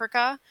in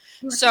Africa.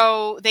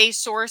 So they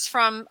source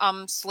from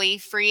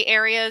slave-free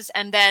areas,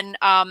 and then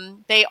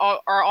they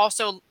are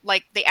also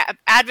like they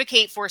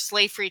advocate for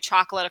slave-free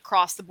chocolate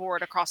across the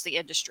board, across the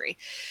industry.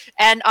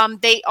 And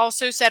they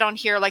also said on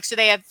here, like, so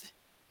they have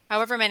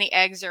however many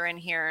eggs are in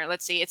here.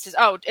 Let's see. It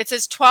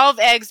says 12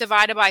 eggs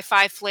divided by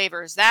 5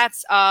 flavors.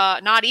 That's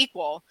not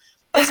equal.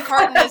 This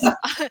carton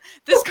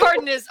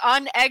is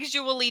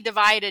uneggsually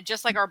divided,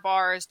 just like our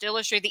bars, to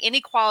illustrate the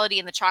inequality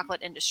in the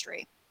chocolate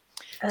industry.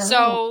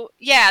 So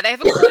yeah, they have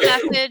a cool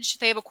message.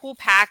 They have a cool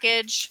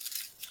package.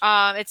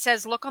 It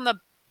says, "Look on the."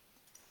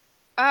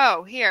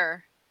 Oh,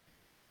 here.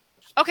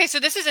 Okay, so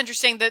this is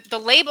interesting. The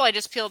label I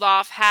just peeled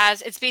off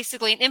it's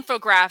basically an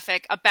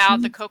infographic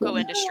about the cocoa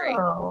industry.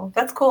 Oh,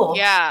 that's cool.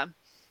 Yeah.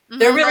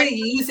 They're really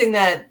using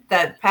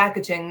that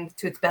packaging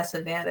to its best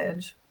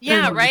advantage.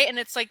 Yeah, right. And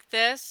it's like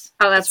this.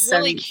 Oh, that's it's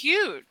really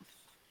cute.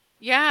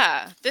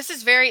 Yeah, this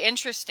is very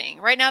interesting.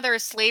 Right now, there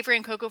is slavery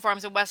in cocoa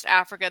farms in West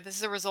Africa. This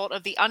is a result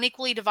of the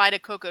unequally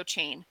divided cocoa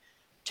chain.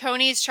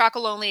 Tony's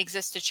Chocolonely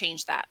exists to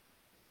change that.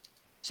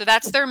 So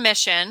that's their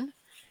mission.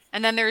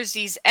 And then there's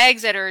these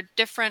eggs that are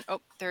different.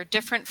 Oh, there are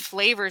different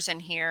flavors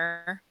in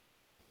here.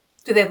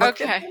 Do they look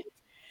different?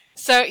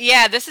 So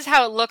yeah, this is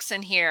how it looks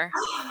in here.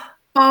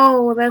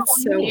 Oh,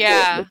 that's so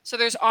cool. So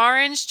there's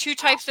orange, 2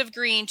 types of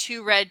green,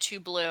 2 red, 2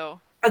 blue.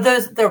 Are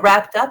they're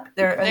wrapped up?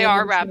 They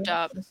are wrapped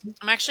up.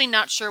 I'm actually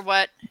not sure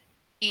what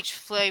each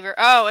flavor.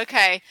 Oh,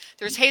 okay.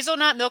 There's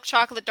hazelnut, milk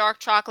chocolate, dark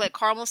chocolate,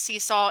 caramel sea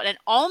salt, and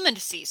almond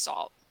sea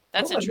salt.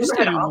 That's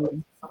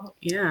interesting.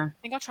 Yeah.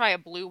 I think I'll try a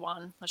blue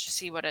one. Let's just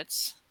see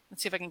let's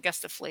see if I can guess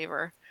the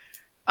flavor.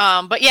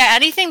 But yeah,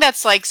 anything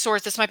that's like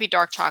sourced, this might be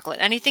dark chocolate.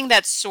 Anything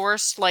that's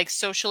sourced like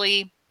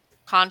socially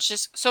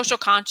conscious.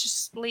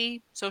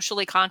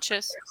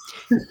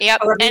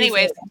 Yep.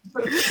 Anyways,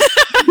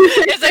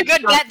 it's a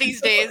good bet these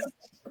days.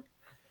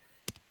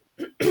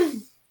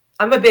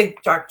 I'm a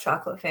big dark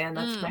chocolate fan.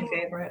 That's my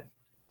favorite.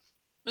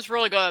 It's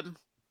really good.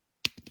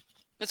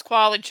 It's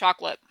quality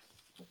chocolate.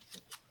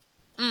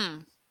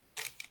 And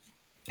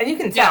you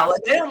can tell.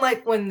 Like, I don't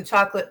like when the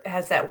chocolate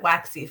has that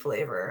waxy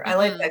flavor. I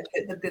like that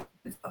the good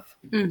stuff.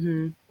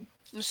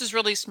 This is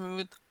really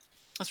smooth.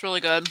 That's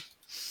really good.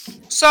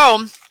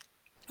 So,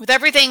 with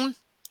everything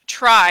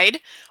tried,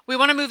 we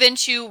want to move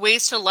into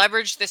ways to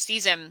leverage the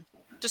season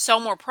to sell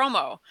more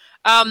promo.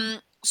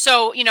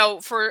 So, you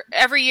know, for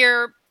every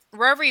year,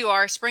 wherever you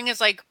are, spring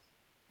is like,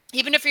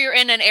 even if you're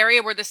in an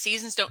area where the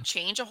seasons don't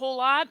change a whole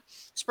lot,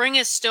 spring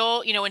is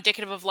still, you know,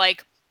 indicative of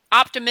like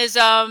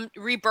optimism,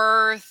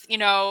 rebirth, you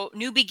know,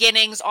 new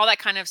beginnings, all that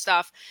kind of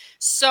stuff.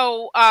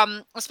 So,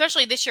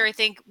 especially this year, I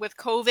think with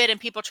COVID and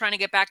people trying to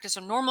get back to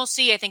some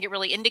normalcy, I think it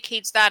really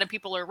indicates that, and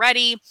people are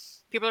ready.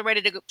 People are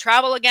ready to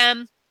travel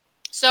again.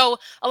 So,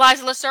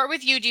 Eliza, let's start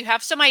with you. Do you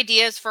have some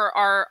ideas for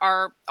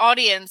our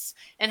audience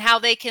and how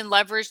they can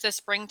leverage the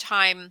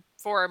springtime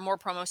for more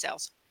promo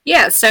sales?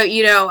 Yeah, so,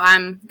 you know,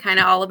 I'm kind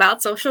of all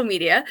about social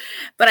media,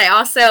 but I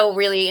also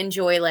really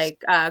enjoy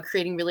like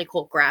creating really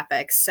cool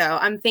graphics. So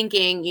I'm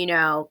thinking, you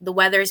know, the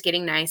weather's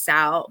getting nice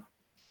out.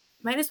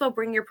 Might as well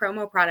bring your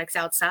promo products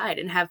outside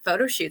and have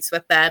photo shoots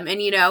with them.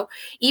 And, you know,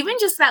 even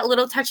just that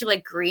little touch of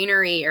like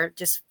greenery or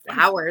just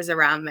flowers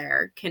around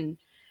there can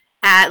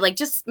add, like,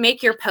 just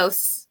make your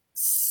posts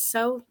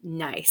so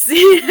nice,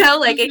 you know,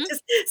 like it's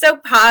just so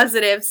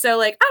positive. So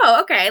like, oh,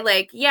 okay,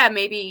 like, yeah,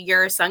 maybe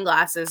your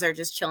sunglasses are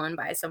just chilling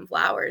by some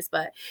flowers,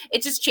 but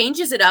it just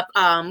changes it up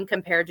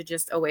compared to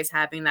just always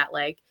having that,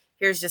 like,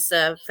 here's just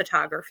a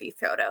photography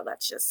photo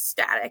that's just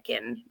static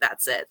and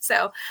that's it.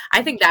 So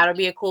I think that'll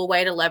be a cool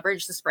way to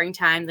leverage the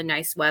springtime. The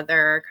nice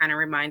weather kind of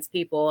reminds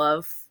people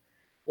of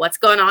what's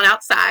going on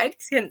outside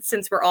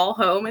since we're all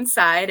home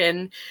inside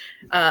and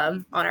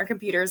on our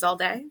computers all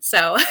day.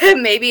 So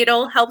maybe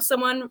it'll help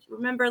someone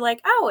remember,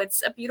 like, oh,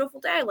 it's a beautiful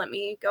day. Let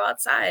me go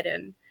outside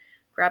and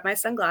grab my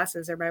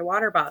sunglasses or my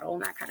water bottle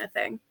and that kind of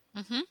thing.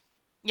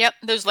 Yep.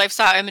 Those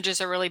lifestyle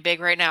images are really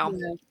big right now.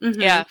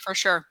 Yeah, for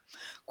sure.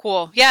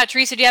 Cool. Yeah.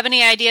 Teresa, do you have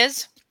any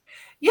ideas?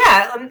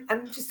 Yeah,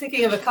 I'm just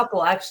thinking of a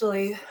couple,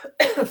 actually.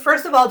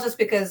 First of all, just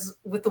because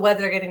with the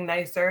weather getting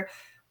nicer,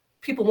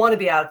 people want to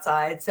be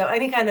outside. So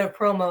any kind of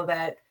promo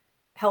that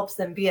helps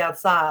them be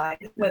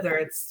outside, whether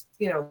it's,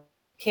 you know,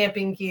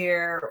 camping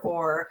gear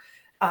or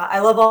I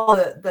love all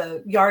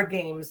the yard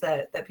games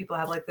that people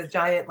have, like the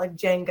giant, like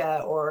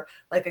Jenga, or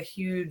like a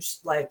huge,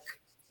 like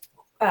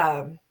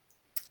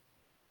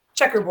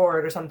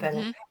checkerboard or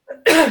something.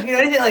 You know,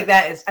 anything like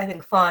that is, I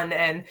think, fun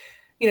and,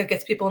 you know,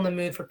 gets people in the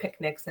mood for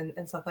picnics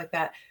and stuff like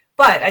that.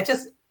 But I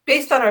just,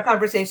 based on our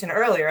conversation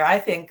earlier, I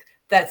think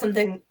that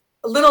something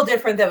a little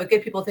different that would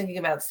get people thinking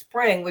about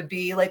spring would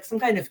be like some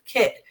kind of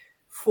kit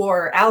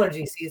for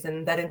allergy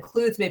season that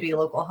includes maybe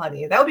local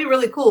honey. That would be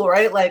really cool,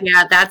 right? Like,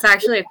 yeah, that's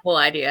actually a cool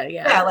idea.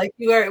 Yeah, like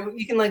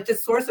you can like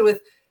just source it with,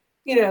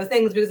 you know,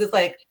 things, because it's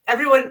like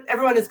everyone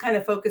is kind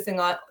of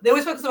focusing on, they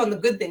always focus on the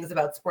good things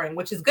about spring,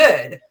 which is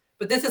good.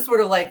 But this is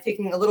sort of like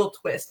taking a little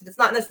twist. It's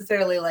not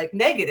necessarily like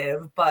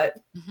negative, but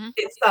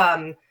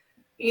it's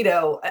you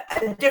know,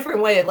 a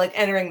different way of like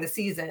entering the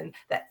season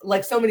that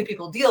like so many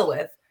people deal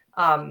with.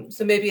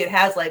 So maybe it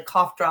has like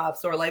cough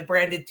drops or like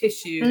branded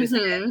tissues,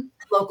 and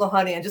local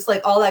honey, and just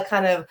like all that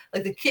kind of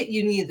like the kit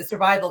you need, the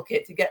survival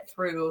kit to get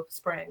through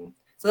spring.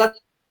 So that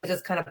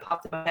just kind of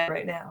popped in my head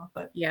right now.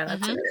 But yeah,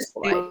 that's a really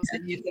cool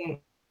idea. You can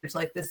it's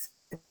like this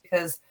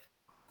because,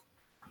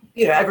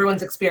 you know,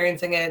 everyone's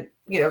experiencing it.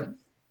 You know,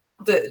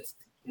 the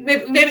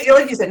maybe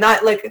like you said,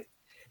 not like,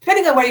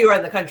 depending on where you are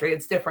in the country,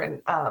 it's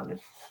different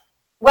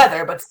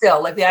weather, but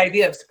still, like the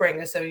idea of spring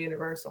is so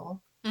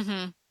universal.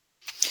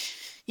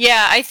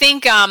 Yeah, I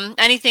think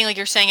anything, like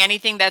you're saying,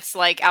 anything that's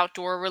like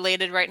outdoor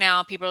related right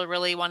now, people are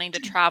really wanting to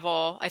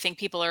travel. I think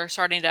people are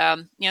starting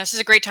to, you know, this is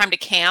a great time to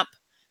camp.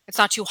 It's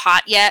not too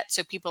hot yet,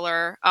 so people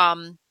are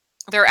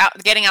they're out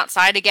getting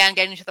outside again,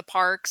 getting to the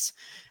parks.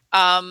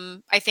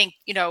 I think,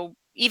 you know,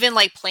 even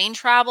like plane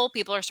travel,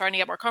 people are starting to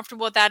get more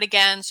comfortable with that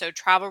again. So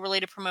travel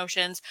related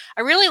promotions.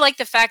 I really like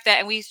the fact that,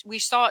 and we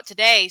saw it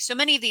today, so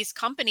many of these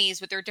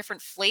companies with their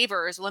different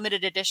flavors,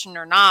 limited edition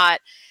or not,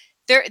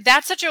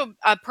 that's such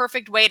a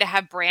perfect way to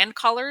have brand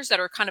colors that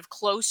are kind of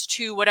close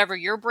to whatever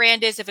your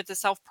brand is, if it's a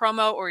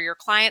self-promo or your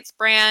client's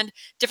brand.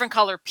 Different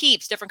color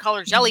Peeps, different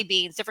color jelly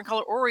beans, different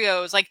color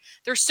Oreos. Like,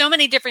 there's so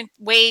many different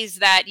ways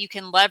that you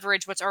can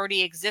leverage what's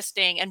already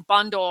existing and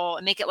bundle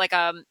and make it like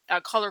a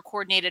color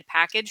coordinated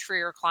package for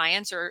your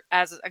clients, or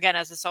as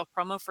a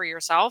self-promo for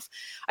yourself.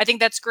 I think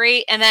that's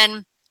great. And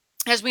then,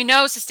 as we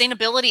know,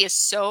 sustainability is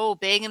so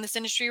big in this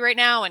industry right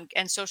now,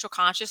 and social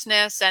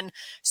consciousness and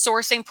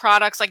sourcing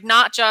products, like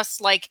not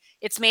just like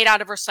it's made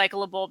out of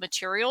recyclable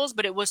materials,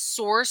 but it was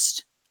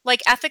sourced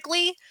like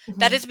ethically.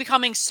 That is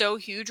becoming so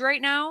huge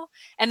right now.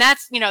 And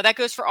that's, you know, that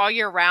goes for all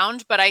year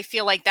round, but I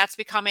feel like that's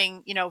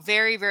becoming, you know,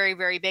 very, very,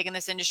 very big in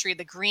this industry.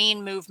 The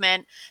green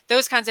movement,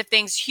 those kinds of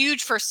things,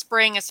 huge for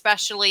spring,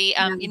 especially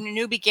in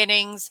new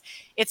beginnings.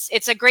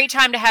 it's a great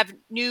time to have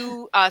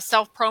new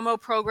self promo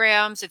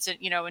programs. It's a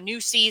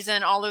new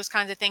season, all those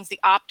kinds of things. The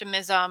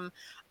optimism.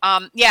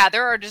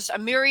 There are just a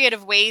myriad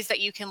of ways that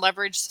you can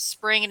leverage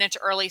spring and into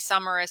early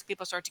summer as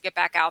people start to get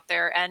back out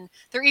there, and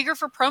they're eager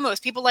for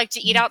promos. People like to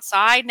eat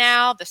outside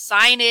now. The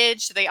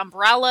signage, the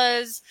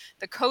umbrellas,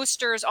 the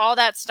coasters, all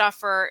that stuff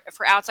for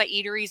outside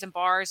eateries and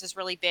bars is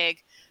really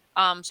big.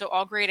 So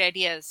all great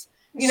ideas.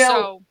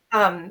 Going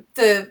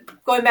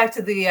back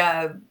to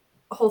the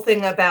whole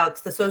thing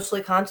about the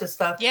socially conscious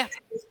stuff. Yeah.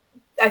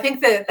 I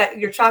think that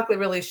your chocolate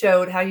really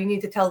showed how you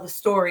need to tell the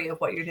story of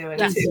what you're doing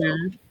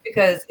too,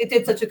 because it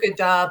did such a good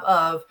job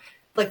of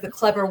like the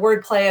clever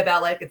wordplay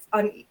about like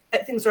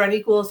things are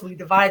unequal, so we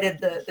divided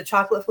the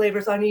chocolate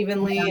flavors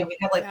unevenly, and we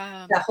have like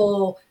that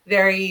whole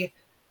very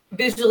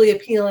visually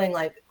appealing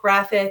like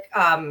graphic.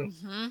 Like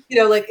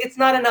it's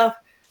not enough.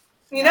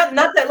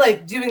 Not that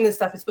like doing this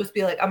stuff is supposed to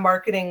be like a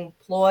marketing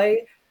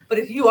ploy, but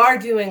if you are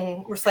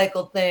doing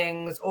recycled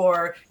things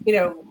or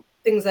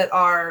things that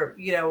are,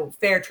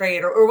 fair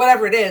trade or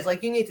whatever it is,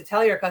 like you need to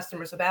tell your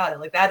customers about it.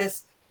 Like that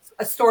is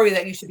a story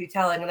that you should be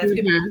telling, and that's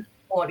people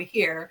want to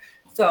hear.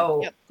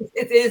 So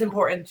it is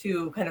important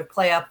to kind of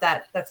play up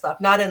that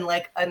stuff, not in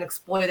like an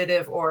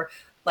exploitative or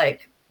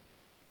like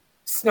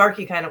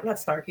snarky kind of, not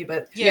snarky,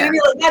 but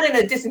maybe like not in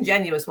a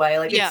disingenuous way.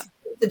 Like it's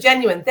a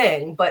genuine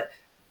thing, but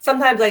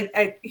sometimes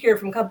I hear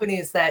from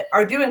companies that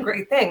are doing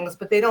great things,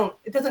 but it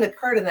doesn't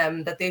occur to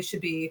them that they should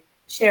be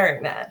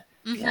sharing that.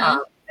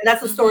 And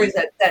that's the stories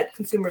that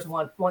consumers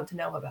want to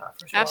know about,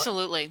 for sure.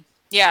 Absolutely.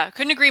 Yeah,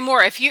 couldn't agree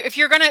more. If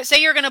you're gonna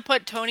say you're gonna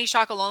put Tony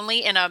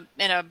Chocolonely in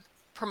a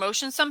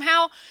promotion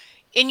somehow,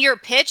 in your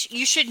pitch,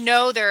 you should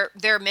know their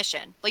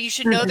mission. Like you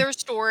should know their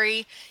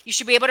story. You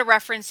should be able to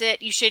reference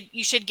it. You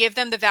should give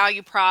them the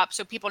value prop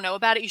so people know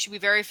about it. You should be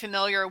very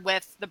familiar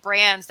with the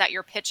brands that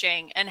you're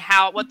pitching and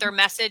what their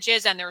message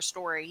is and their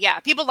story. Yeah,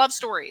 people love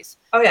stories.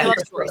 Oh yeah, they love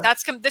stories.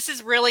 Sure. This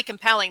is really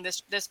compelling.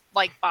 This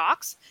like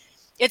box.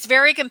 It's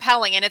very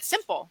compelling and it's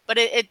simple, but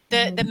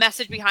the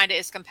message behind it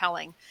is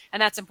compelling,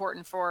 and that's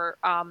important for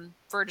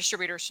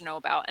distributors to know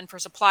about and for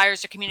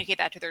suppliers to communicate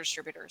that to their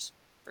distributors,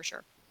 for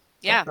sure.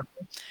 Yeah.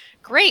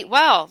 Great.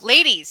 Well,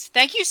 ladies,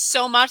 thank you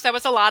so much. That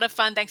was a lot of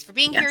fun. Thanks for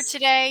being here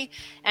today.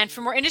 And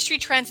for more industry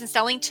trends and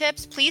selling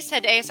tips, please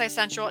head to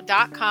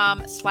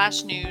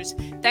asicentral.com/news.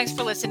 Thanks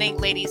for listening,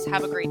 ladies.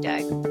 Have a great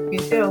day. You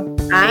too.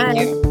 Bye. Thank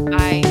you.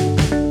 Bye.